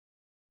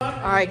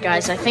Alright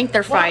guys, I think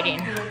they're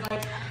fighting.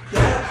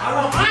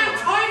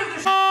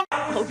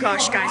 Oh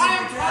gosh, guys.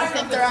 I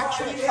think they're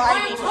actually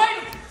fighting.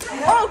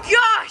 Oh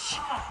gosh!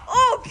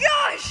 Oh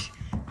gosh!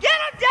 Get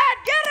him, Dad!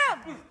 Get him!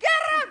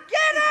 Get him!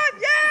 Get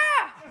him!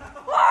 Yeah!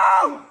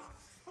 Whoa!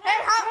 Hey,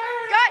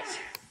 guys!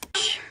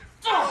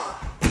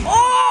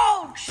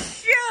 Oh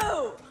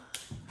shoot!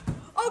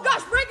 Oh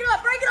gosh, break it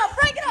up, break it up,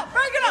 break it up,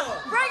 break it up,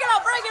 break it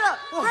up, break it up,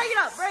 break it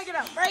up, break it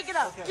up, break it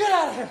up. Get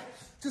out of here!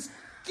 Just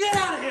get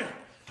out of here!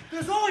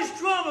 There's always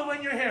drama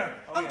when you're here.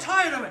 I'm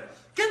tired of it.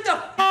 Get the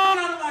out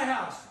of my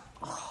house.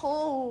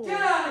 Oh.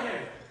 Get out of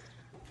here.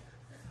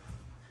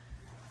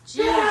 Jeez.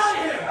 Get out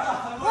of here.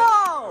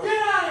 Whoa. Get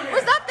out of here.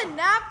 Was that the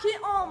napkin?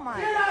 Oh my.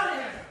 Get out of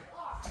here.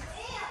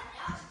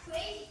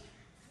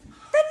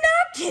 The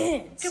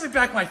napkins. Give me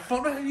back my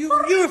phone. You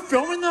were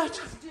filming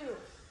that?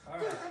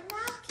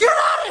 Get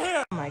out of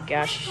here. Oh my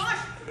gosh. What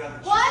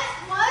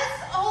was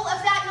all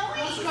of that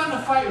noise? I got in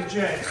a fight with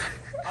Jay.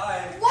 What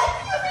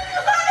do you mean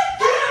you got it?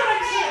 Get out of my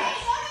chips.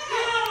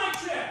 Get out of my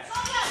chips.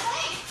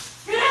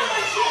 Get out of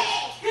my chips.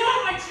 Get out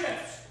of my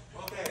chips.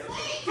 Okay.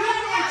 Get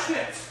out of my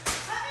chips.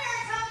 Come here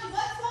and tell me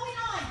what's going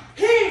on.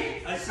 He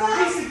needs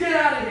to get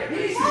out of here. He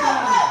needs to get out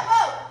of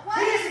here. What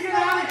He needs to get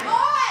out of here.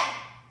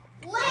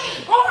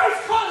 Lee! Always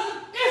causing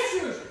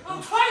issues. I'm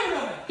tired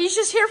of it. He's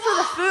just here for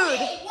the food.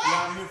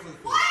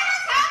 What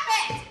has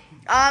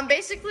happened?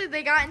 Basically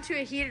they got into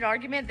a heated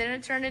argument, then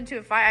it turned into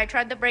a fight. I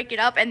tried to break it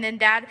up, and then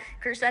Dad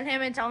cursed at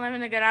him and told him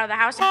to get out of the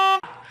house.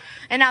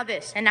 And now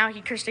this, and now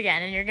he cursed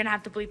again, and you're gonna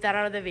have to bleep that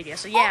out of the video.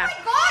 So yeah. Oh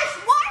my gosh,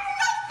 why are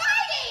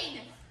you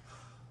fighting?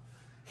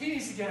 He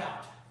needs to get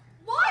out.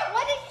 Why?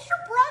 What is he's your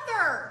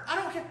brother? I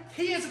don't care.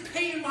 He is a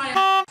pain in my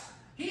ass.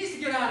 He needs to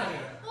get out of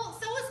here. Well,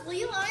 so is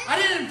Leland.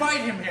 I didn't invite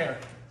him here.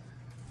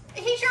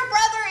 He's your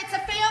brother. It's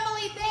a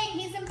family thing.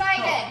 He's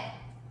invited. Oh,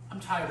 I'm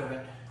tired of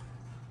it.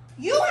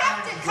 You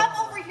have to come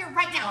over here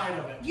right now. Tired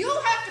of it. You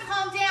have to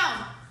calm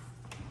down.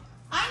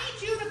 I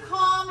need you to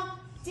calm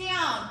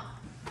down.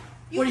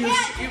 You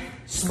can't. You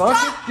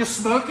smoking? You're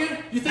smoking?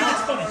 You think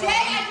it's funny? Jay,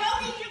 I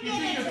don't need you You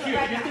getting think into you're it cute?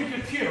 right You now. think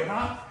you're cute,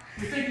 huh?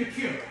 You think you're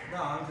cute?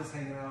 No, I'm just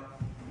hanging out.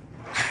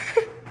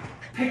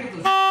 Pick up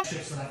those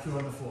chips that I threw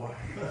on the floor.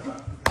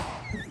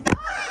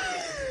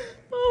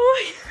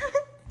 Oh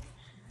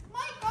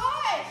My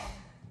gosh.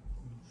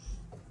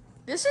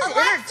 this is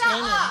Alexa,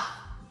 entertaining. up.